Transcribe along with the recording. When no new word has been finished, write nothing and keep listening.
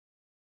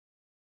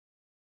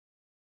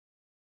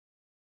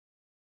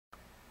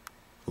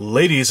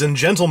Ladies and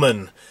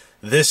gentlemen,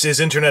 this is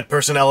internet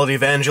personality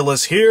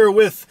Vangelus here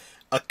with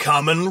a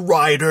Kamen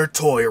Rider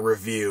toy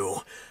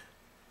review.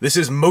 This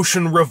is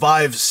Motion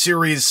Revive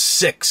Series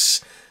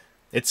 6.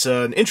 It's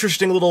an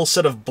interesting little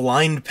set of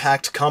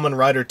blind-packed Kamen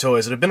Rider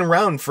toys that have been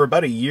around for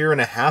about a year and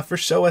a half or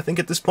so, I think,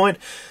 at this point.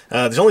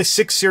 There's only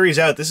 6 series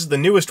out. This is the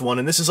newest one,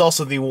 and this is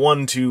also the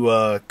one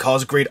to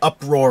cause great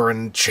uproar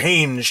and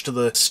change to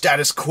the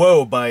status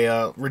quo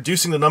by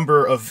reducing the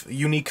number of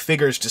unique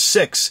figures to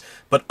 6,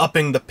 but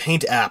upping the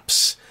paint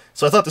apps.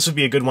 So I thought this would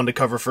be a good one to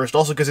cover first,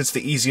 also because it's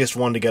the easiest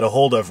one to get a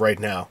hold of right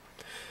now.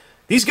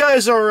 These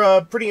guys are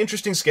a pretty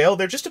interesting scale.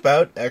 They're just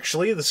about,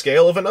 actually, the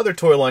scale of another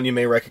toy line you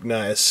may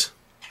recognize.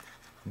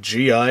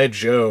 G.I.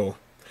 Joe.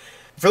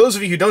 For those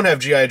of you who don't have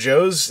G.I.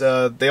 Joes,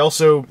 they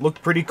also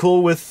look pretty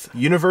cool with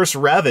Universe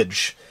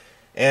Ravage,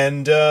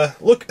 and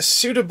look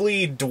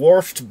suitably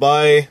dwarfed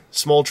by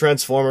small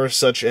transformers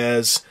such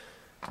as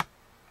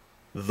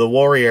the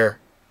Warrior.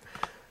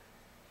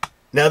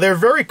 Now, they're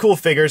very cool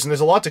figures, and there's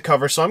a lot to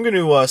cover, so I'm going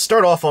to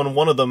start off on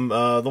one of them,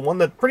 the one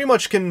that pretty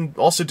much can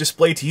also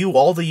display to you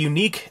all the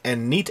unique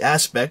and neat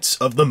aspects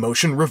of the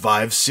Motion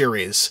Revive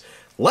series.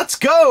 Let's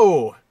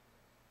go!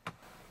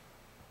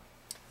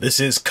 This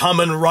is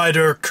Kamen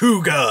Rider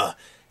Kuuga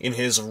in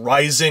his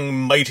rising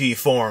mighty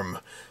form.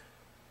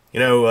 You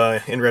know,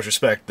 in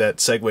retrospect, that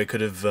segue could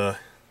have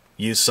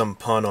used some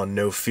pun on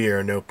no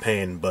fear, no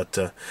pain,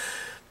 but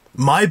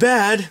my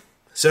bad.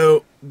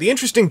 So, the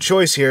interesting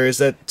choice here is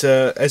that,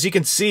 as you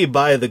can see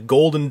by the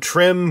golden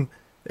trim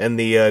and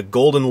the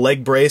golden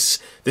leg brace,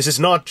 this is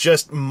not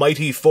just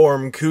mighty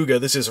form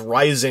Kuuga, this is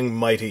rising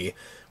mighty,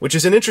 which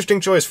is an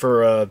interesting choice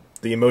for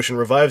the Motion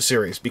Revive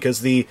series, because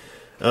the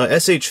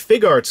SH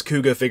Figuarts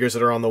Kuuga figures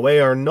that are on the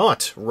way are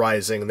not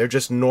rising, they're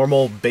just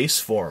normal base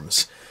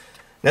forms.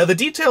 Now, the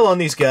detail on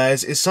these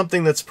guys is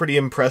something that's pretty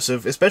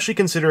impressive, especially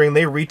considering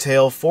they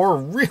retail for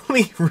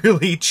really,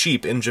 really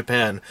cheap in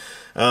Japan.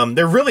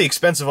 They're really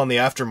expensive on the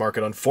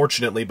aftermarket,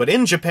 unfortunately, but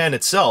in Japan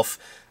itself,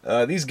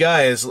 these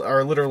guys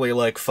are literally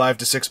like $5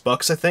 to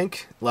 $6, I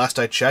think. Last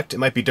I checked, it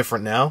might be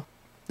different now.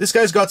 This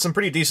guy's got some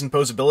pretty decent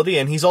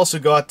posability, and he's also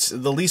got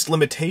the least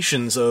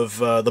limitations of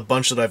the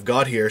bunch that I've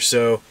got here,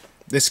 so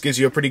this gives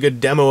you a pretty good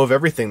demo of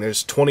everything.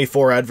 There's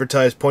 24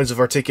 advertised points of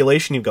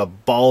articulation, you've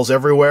got balls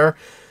everywhere,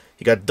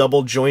 you got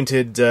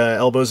double-jointed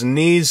elbows and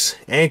knees,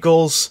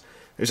 ankles,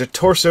 there's a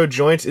torso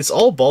joint. It's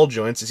all ball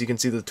joints. As you can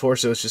see, the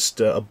torso is just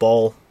a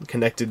ball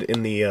connected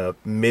in the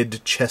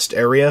mid-chest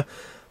area.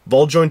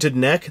 Ball-jointed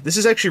neck. This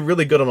is actually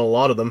really good on a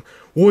lot of them.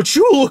 What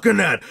you looking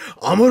at?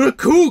 I'm on a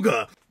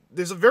Kuuga!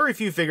 There's a very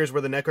few figures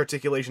where the neck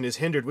articulation is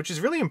hindered, which is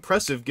really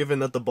impressive given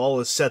that the ball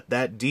is set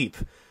that deep.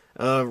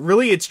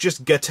 Really, it's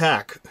just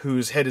Gatak,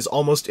 whose head is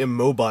almost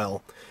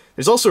immobile.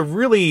 There's also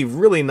really,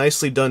 really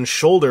nicely done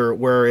shoulder,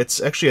 where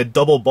it's actually a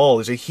double ball.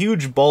 There's a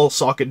huge ball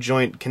socket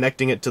joint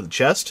connecting it to the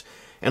chest,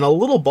 and a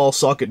little ball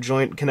socket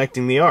joint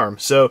connecting the arm.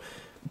 So,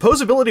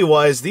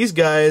 posability-wise, these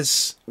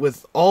guys,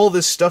 with all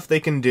this stuff they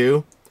can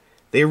do,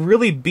 they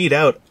really beat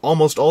out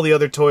almost all the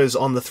other toys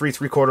on the 3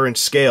 3/4 inch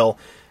scale,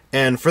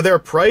 and for their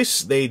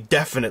price, they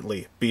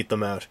definitely beat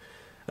them out.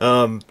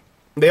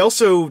 They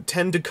also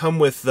tend to come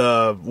with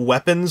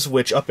weapons,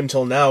 which up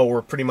until now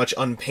were pretty much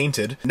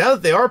unpainted. Now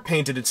that they are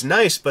painted, it's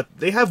nice, but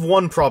they have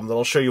one problem that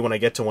I'll show you when I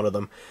get to one of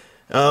them.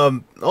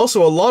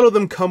 Also, a lot of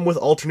them come with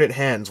alternate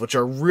hands, which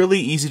are really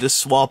easy to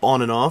swap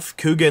on and off.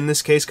 Kuuga, in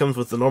this case, comes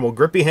with the normal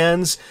grippy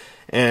hands,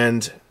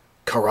 and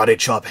karate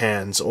chop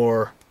hands,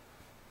 or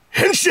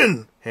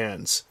henshin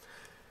hands.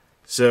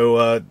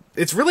 So,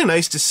 it's really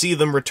nice to see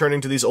them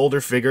returning to these older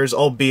figures,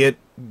 albeit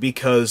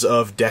because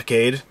of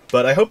Decade,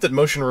 but I hope that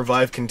Motion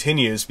Revive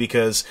continues,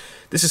 because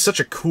this is such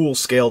a cool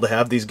scale to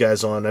have these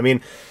guys on. I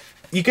mean,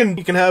 you can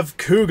have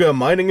Kuuga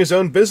minding his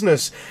own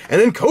business,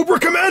 and then Cobra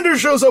Commander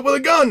shows up with a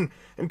gun!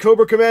 And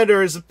Cobra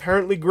Commander has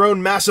apparently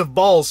grown massive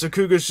balls, so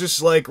Kuuga's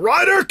just like,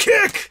 Rider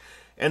kick!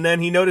 And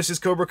then he notices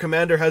Cobra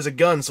Commander has a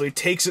gun, so he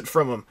takes it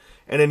from him.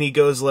 And then he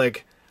goes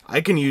like,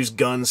 I can use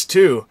guns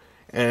too.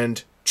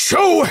 And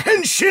Cho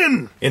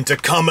Henshin! Into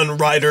Kamen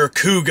Rider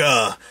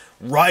Kuuga,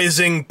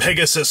 rising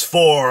Pegasus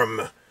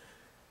form.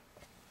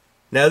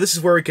 Now this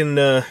is where we can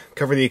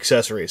cover the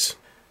accessories.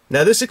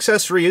 Now this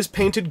accessory is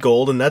painted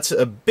gold, and that's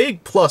a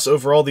big plus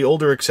over all the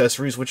older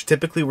accessories, which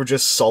typically were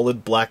just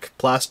solid black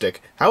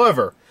plastic.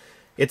 However,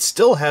 it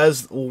still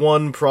has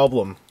one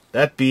problem,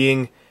 that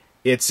being,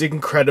 it's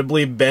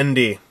incredibly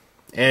bendy.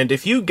 And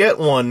if you get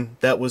one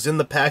that was in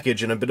the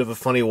package in a bit of a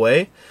funny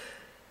way,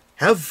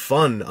 have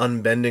fun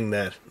unbending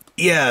that.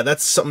 Yeah,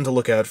 that's something to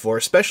look out for,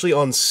 especially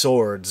on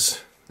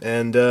swords.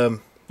 And,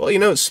 well, you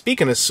know,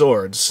 speaking of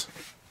swords...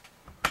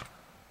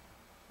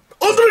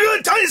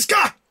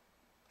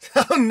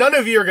 None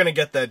of you are gonna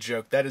get that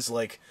joke. That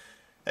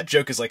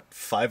joke is like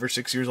 5 or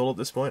 6 years old at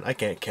this point. I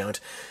can't count.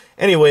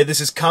 Anyway, this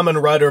is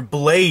Kamen Rider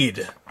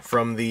Blade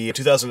from the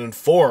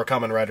 2004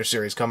 Kamen Rider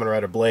series, Kamen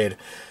Rider Blade.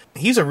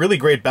 He's a really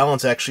great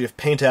balance, actually, of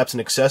paint apps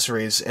and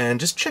accessories, and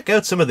just check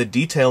out some of the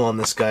detail on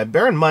this guy.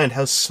 Bear in mind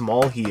how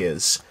small he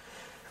is.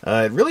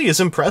 It really is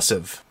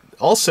impressive.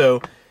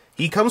 Also,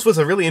 He comes with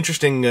a really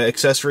interesting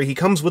accessory. He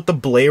comes with the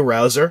blade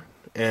rouser,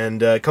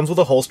 and it comes with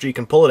a holster. You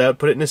can pull it out,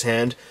 put it in his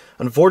hand.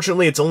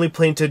 Unfortunately, it's only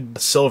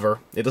painted silver.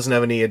 It doesn't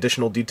have any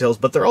additional details,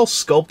 but they're all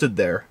sculpted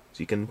there,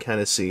 so you can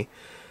kind of see.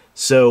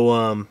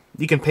 So,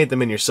 you can paint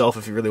them in yourself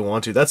if you really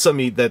want to. That's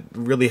something that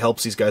really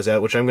helps these guys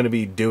out, which I'm going to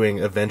be doing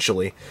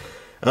eventually.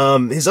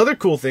 His other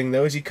cool thing,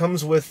 though, is he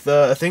comes with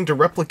a thing to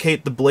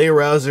replicate the blade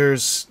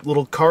rouser's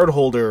little card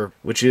holder,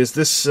 which is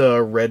this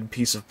red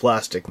piece of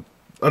plastic.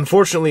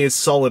 Unfortunately, it's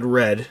solid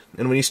red,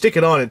 and when you stick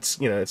it on, it's,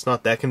 you know, it's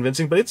not that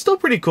convincing, but it's still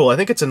pretty cool. I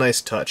think it's a nice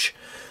touch.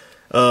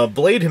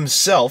 Blade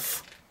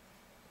himself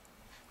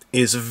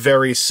is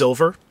very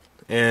silver,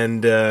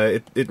 and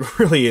it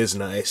really is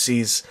nice.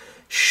 He's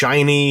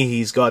shiny,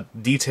 he's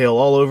got detail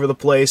all over the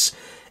place,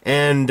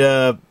 and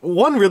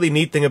one really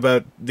neat thing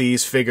about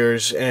these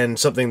figures, and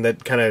something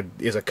that kind of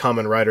is a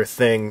Kamen Rider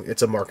thing,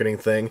 it's a marketing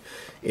thing,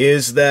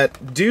 is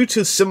that due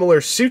to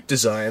similar suit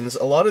designs,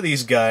 a lot of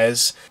these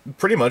guys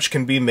pretty much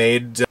can be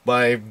made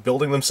by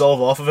building themselves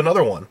off of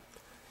another one.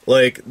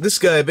 Like, this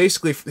guy,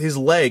 basically, his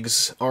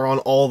legs are on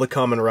all the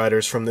Kamen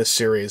Riders from this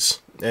series,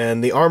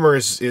 and the armor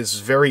is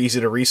very easy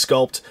to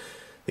resculpt.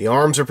 The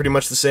arms are pretty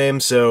much the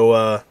same,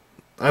 so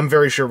I'm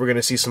very sure we're going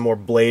to see some more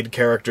Blade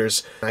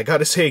characters. I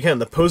gotta say again,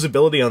 the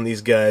posability on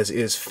these guys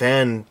is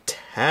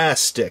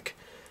fantastic.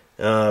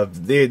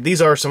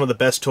 These are some of the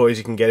best toys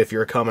you can get if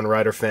you're a Kamen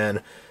Rider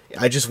fan.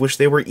 I just wish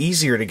they were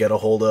easier to get a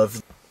hold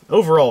of.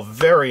 Overall,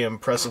 very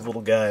impressive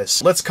little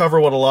guys. Let's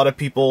cover what a lot of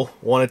people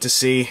wanted to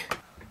see.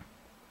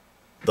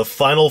 The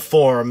final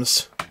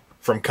forms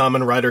from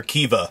Kamen Rider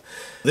Kiva.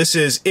 This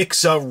is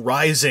Ixa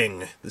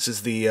Rising. This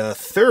is the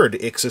third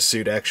Ixa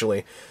suit,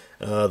 actually.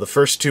 The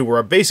first two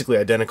were basically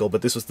identical,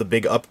 but this was the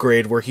big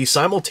upgrade where he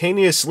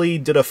simultaneously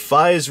did a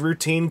Faiz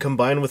routine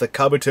combined with a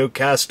Kabuto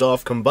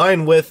cast-off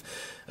combined with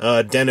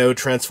Den-O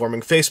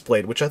transforming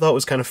faceplate, which I thought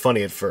was kind of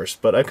funny at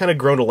first, but I've kind of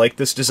grown to like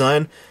this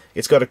design.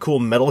 It's got a cool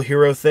metal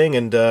hero thing,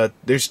 and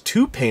there's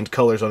 2 paint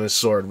colors on his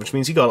sword, which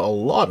means he got a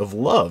lot of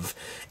love.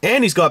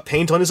 And he's got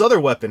paint on his other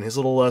weapon, his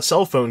little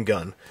cell phone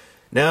gun.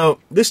 Now,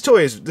 this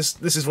toy is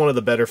this is one of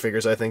the better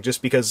figures, I think,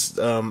 just because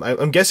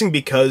I'm guessing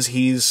because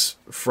he's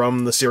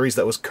from the series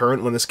that was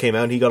current when this came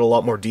out, he got a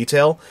lot more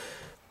detail.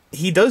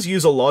 He does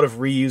use a lot of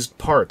reused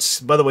parts.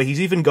 By the way,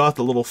 he's even got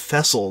the little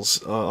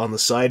fessels on the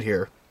side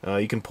here.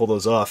 You can pull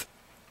those off.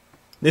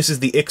 This is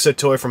the Ixa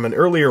toy from an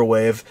earlier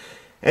wave.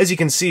 As you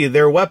can see,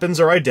 their weapons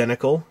are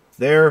identical,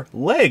 their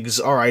legs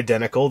are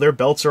identical, their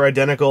belts are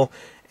identical,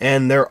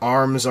 and their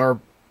arms are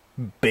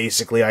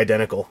basically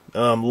identical.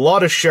 A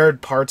lot of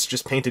shared parts,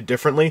 just painted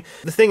differently.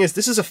 The thing is,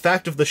 this is a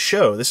fact of the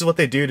show. This is what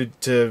they do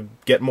to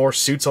get more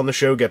suits on the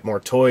show, get more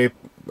toy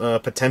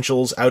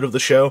potentials out of the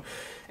show.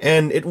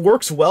 And it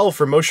works well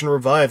for Motion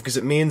Revive, because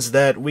it means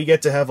that we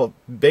get to have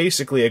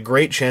basically a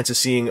great chance of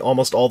seeing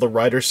almost all the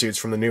Rider suits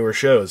from the newer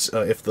shows,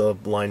 if the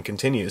line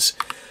continues.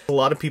 A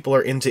lot of people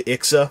are into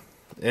Ixa,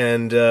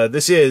 and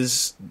this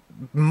is,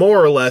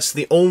 more or less,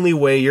 the only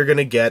way you're going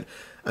to get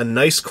a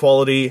nice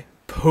quality,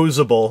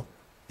 posable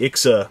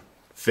Ixa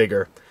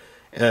figure.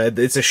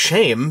 It's a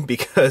shame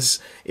because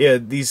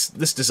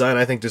this design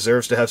I think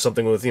deserves to have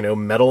something with, you know,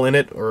 metal in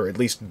it, or at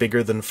least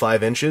bigger than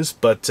 5 inches.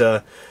 But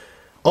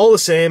all the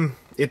same,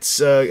 it's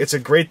a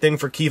great thing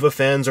for Kiva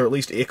fans, or at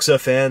least Ixa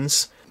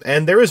fans.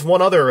 And there is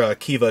one other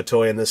Kiva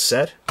toy in this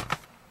set.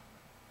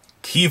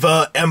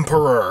 Kiva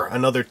Emperor,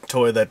 another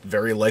toy that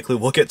very likely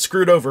will get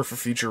screwed over for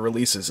future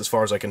releases, as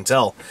far as I can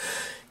tell.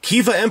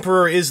 Kiva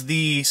Emperor is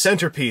the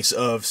centerpiece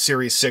of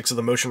Series 6 of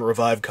the Motion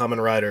Revive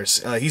Kamen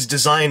Riders. He's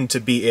designed to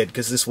be it,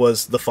 because this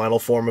was the final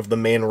form of the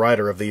main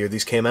rider of the year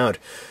these came out.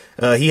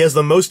 He has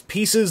the most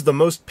pieces, the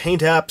most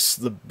paint apps,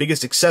 the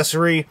biggest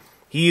accessory.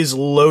 He is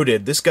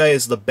loaded. This guy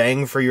is the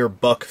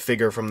bang-for-your-buck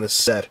figure from this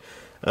set.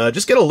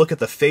 Just get a look at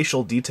the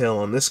facial detail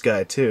on this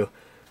guy, too.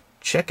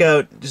 Check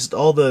out just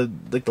all the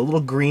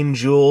little green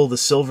jewel, the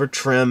silver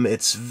trim.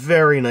 It's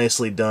very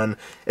nicely done,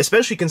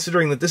 especially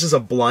considering that this is a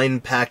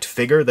blind-packed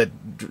figure that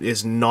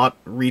is not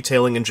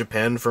retailing in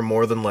Japan for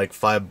more than like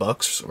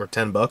 $5 or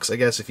 $10, I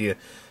guess, if you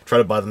try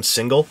to buy them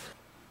single.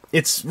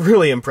 It's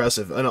really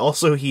impressive, and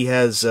also he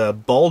has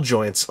ball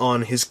joints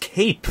on his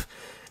cape.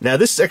 Now,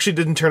 this actually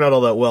didn't turn out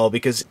all that well,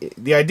 because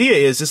the idea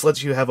is this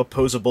lets you have a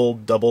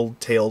posable,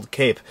 double-tailed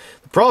cape.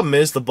 The problem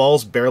is the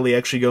balls barely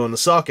actually go in the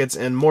sockets,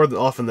 and more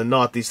often than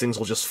not, these things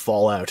will just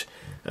fall out,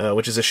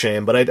 which is a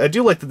shame. But I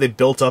do like that they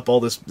built up all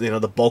this, you know,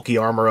 the bulky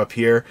armor up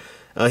here.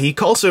 He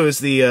also is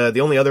the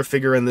only other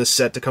figure in this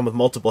set to come with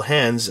multiple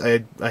hands.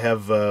 I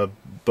have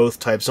both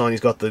types on. He's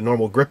got the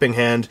normal gripping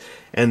hand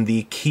and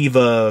the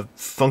Kiva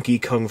funky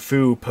kung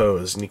fu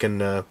pose, and you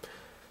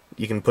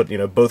can put, you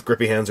know, both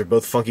grippy hands or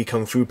both funky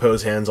kung fu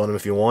pose hands on him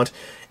if you want.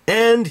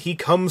 And he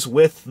comes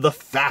with the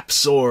Fap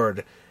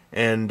sword,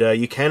 and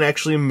you can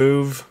actually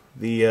move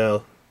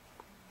the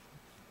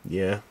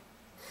yeah.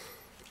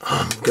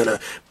 I'm gonna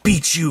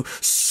beat you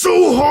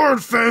so hard,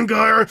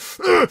 Fangire!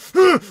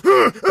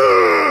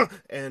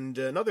 And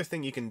another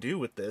thing you can do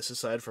with this,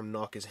 aside from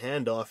knock his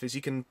hand off, is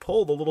you can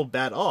pull the little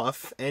bat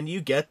off, and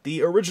you get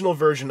the original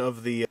version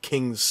of the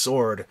King's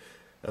Sword.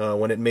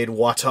 when it made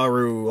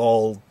Wataru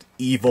all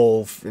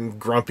evil and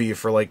grumpy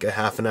for like a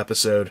half an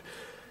episode.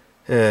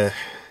 Yeah.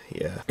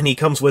 And he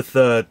comes with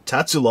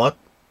Tatsulot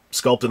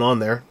sculpted on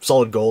there,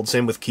 solid gold,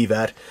 same with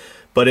Kivat.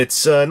 But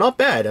it's not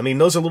bad. I mean,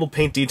 those are little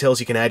paint details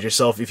you can add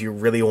yourself if you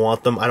really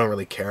want them. I don't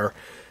really care.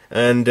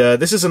 And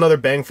this is another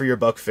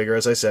bang-for-your-buck figure,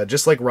 as I said.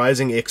 Just like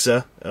Rising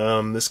Ixa,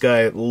 this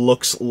guy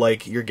looks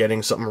like you're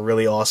getting something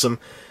really awesome.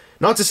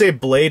 Not to say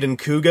Blade and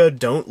Kuuga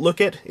don't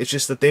look it, it's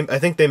just that I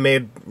think they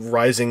made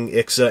Rising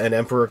Ixa and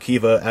Emperor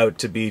Kiva out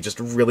to be just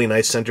really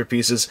nice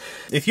centerpieces.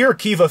 If you're a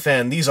Kiva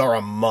fan, these are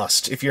a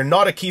must. If you're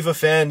not a Kiva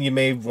fan, you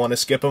may want to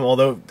skip them,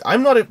 although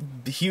I'm not a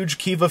huge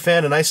Kiva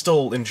fan and I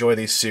still enjoy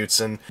these suits,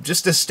 and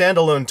just as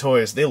standalone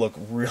toys, they look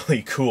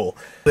really cool.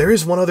 There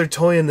is one other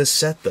toy in this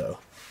set, though.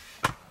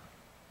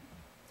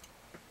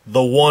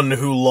 The one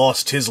who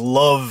lost his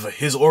love,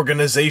 his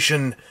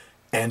organization,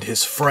 and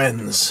his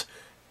friends.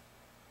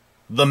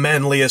 The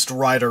manliest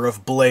rider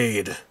of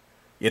Blade.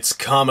 It's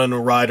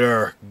Kamen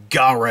Rider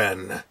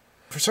Garren.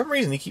 For some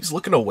reason, he keeps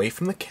looking away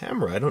from the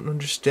camera. I don't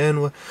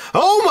understand what...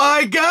 Oh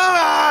my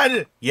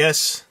god!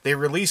 Yes, they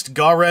released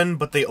Garren,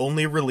 but they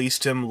only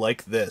released him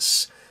like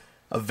this.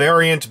 A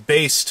variant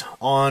based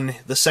on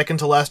the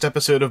second-to-last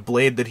episode of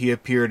Blade that he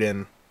appeared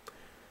in.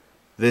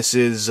 This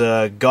is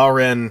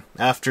Garren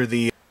after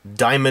the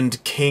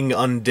Diamond King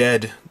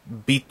Undead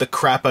beat the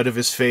crap out of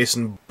his face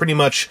and pretty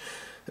much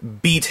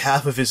beat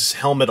half of his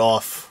helmet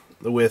off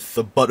with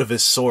the butt of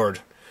his sword.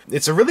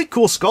 It's a really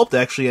cool sculpt,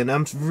 actually, and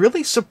I'm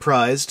really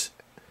surprised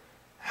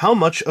how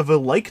much of a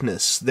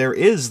likeness there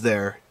is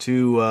there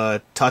to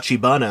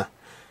Tachibana.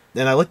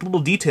 And I like the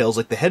little details,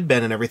 like the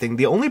headband and everything.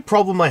 The only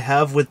problem I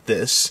have with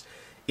this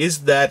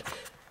is that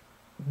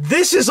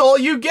this is all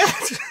you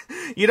get!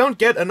 You don't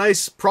get a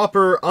nice,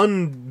 proper,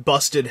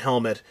 unbusted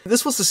helmet.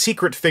 This was the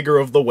secret figure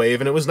of the wave,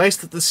 and it was nice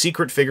that the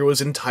secret figure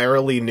was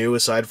entirely new,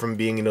 aside from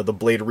being, you know, the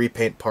Blade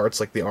repaint parts,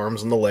 like the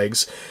arms and the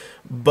legs.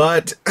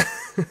 But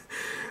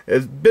a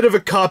bit of a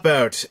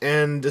cop-out,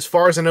 and as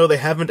far as I know, they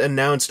haven't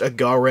announced a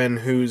Garren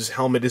whose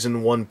helmet is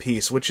in one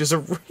piece, which is a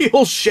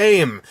real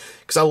shame,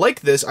 because I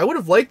like this. I would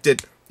have liked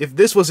it if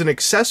this was an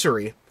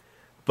accessory.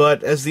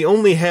 But as the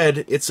only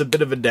head, it's a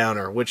bit of a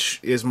downer, which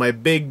is my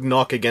big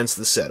knock against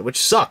the set,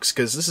 which sucks,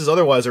 because this is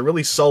otherwise a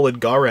really solid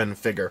Garren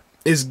figure.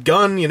 His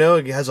gun, you know,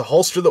 it has a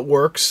holster that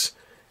works.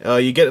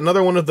 You get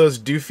another one of those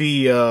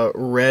doofy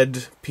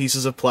red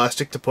pieces of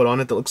plastic to put on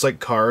it that looks like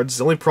cards.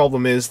 The only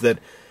problem is that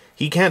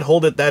he can't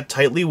hold it that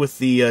tightly with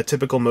the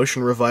typical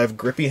Motion Revive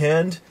grippy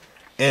hand,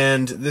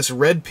 and this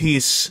red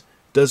piece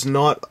does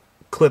not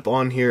clip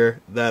on here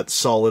that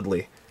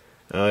solidly.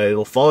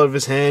 It'll fall out of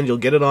his hand, you'll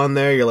get it on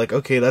there, you're like,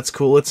 okay, that's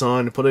cool, it's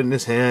on, put it in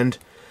his hand.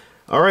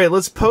 Alright,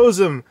 let's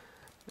pose him.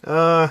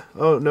 Oh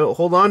no,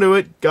 hold on to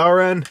it,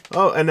 Garren.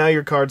 Oh, and now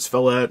your cards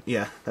fell out.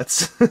 Yeah,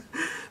 that's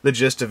the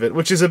gist of it,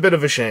 which is a bit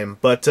of a shame.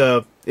 But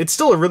it's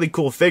still a really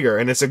cool figure,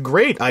 and it's a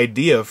great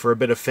idea for a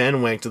bit of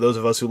fan wank to those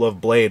of us who love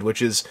Blade, which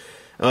is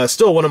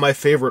still one of my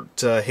favorite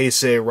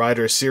Heisei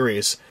Rider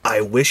series.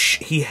 I wish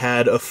he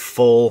had a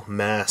full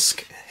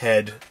mask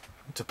head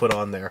to put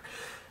on there.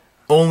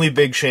 Only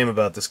big shame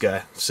about this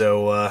guy,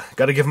 so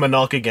gotta give him a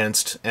knock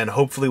against, and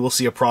hopefully we'll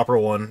see a proper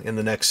one in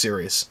the next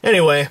series.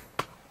 Anyway,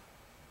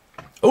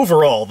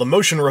 overall, the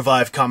Motion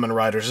Revive Kamen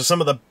Riders are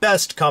some of the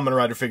best Kamen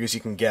Rider figures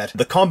you can get.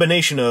 The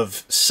combination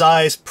of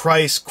size,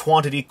 price,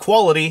 quantity,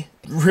 quality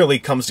really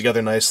comes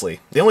together nicely.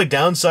 The only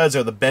downsides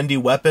are the bendy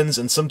weapons,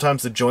 and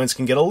sometimes the joints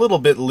can get a little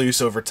bit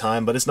loose over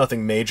time, but it's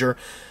nothing major.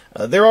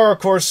 There are, of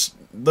course,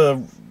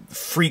 the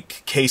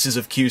freak cases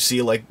of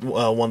QC, like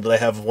one that I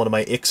have of one of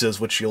my Ixas,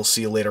 which you'll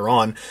see later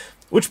on.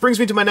 Which brings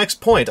me to my next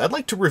point. I'd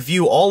like to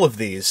review all of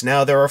these.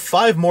 Now, there are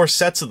 5 more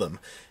sets of them.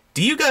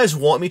 Do you guys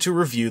want me to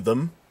review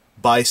them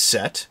by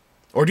set?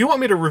 Or do you want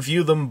me to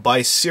review them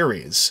by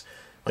series?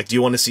 Like, do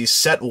you want to see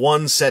set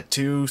 1, set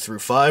 2 through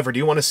 5, or do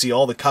you want to see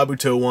all the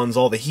Kabuto ones,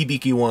 all the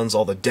Hibiki ones,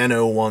 all the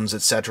Den-O ones,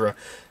 etc.?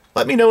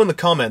 Let me know in the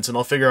comments and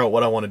I'll figure out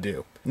what I want to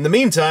do. In the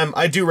meantime,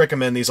 I do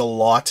recommend these a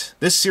lot.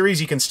 This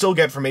series you can still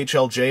get from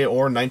HLJ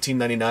or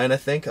 $19.99, I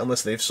think,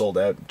 unless they've sold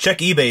out. Check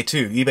eBay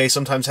too. eBay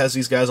sometimes has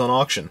these guys on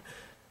auction.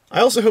 I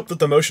also hope that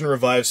the Motion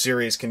Revive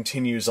series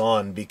continues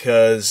on,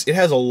 because it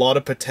has a lot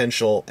of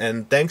potential,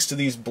 and thanks to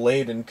these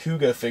Blade and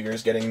Kuuga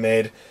figures getting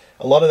made,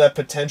 a lot of that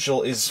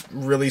potential is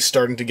really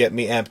starting to get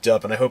me amped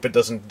up, and I hope it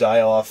doesn't die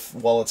off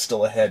while it's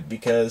still ahead,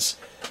 because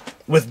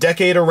with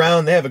Decade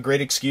around, they have a great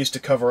excuse to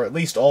cover at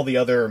least all the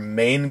other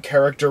main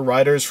character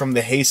riders from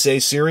the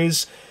Heisei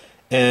series,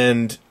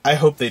 and I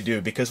hope they do,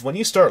 because when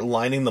you start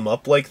lining them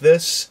up like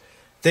this,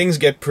 things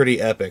get pretty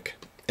epic.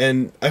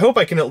 And I hope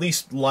I can at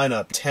least line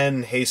up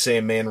 10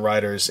 Heisei main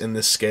riders in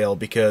this scale,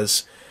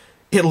 because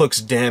it looks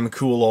damn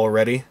cool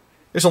already.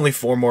 There's only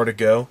 4 more to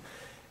go.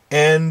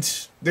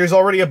 And there's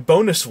already a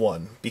bonus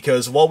one,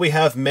 because while we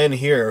have men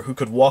here who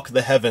could walk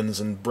the heavens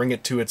and bring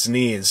it to its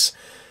knees,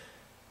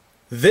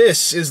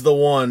 this is the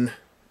one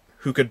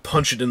who could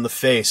punch it in the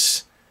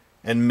face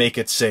and make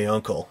it say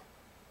uncle.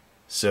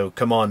 So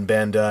come on,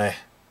 Bandai.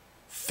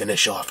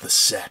 Finish off the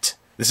set.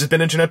 This has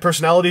been Internet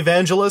Personality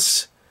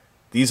Vangelus,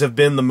 These have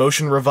been the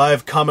Motion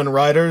Revive Kamen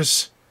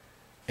Riders,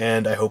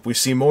 and I hope we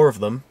see more of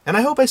them, and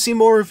I hope I see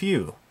more of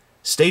you.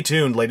 Stay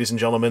tuned, ladies and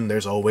gentlemen,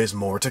 there's always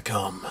more to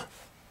come.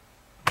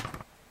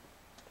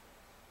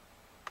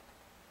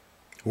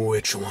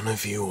 Which one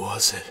of you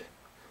was it?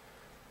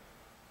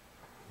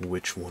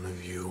 Which one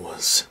of you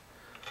was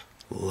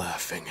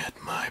laughing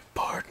at my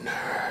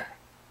partner?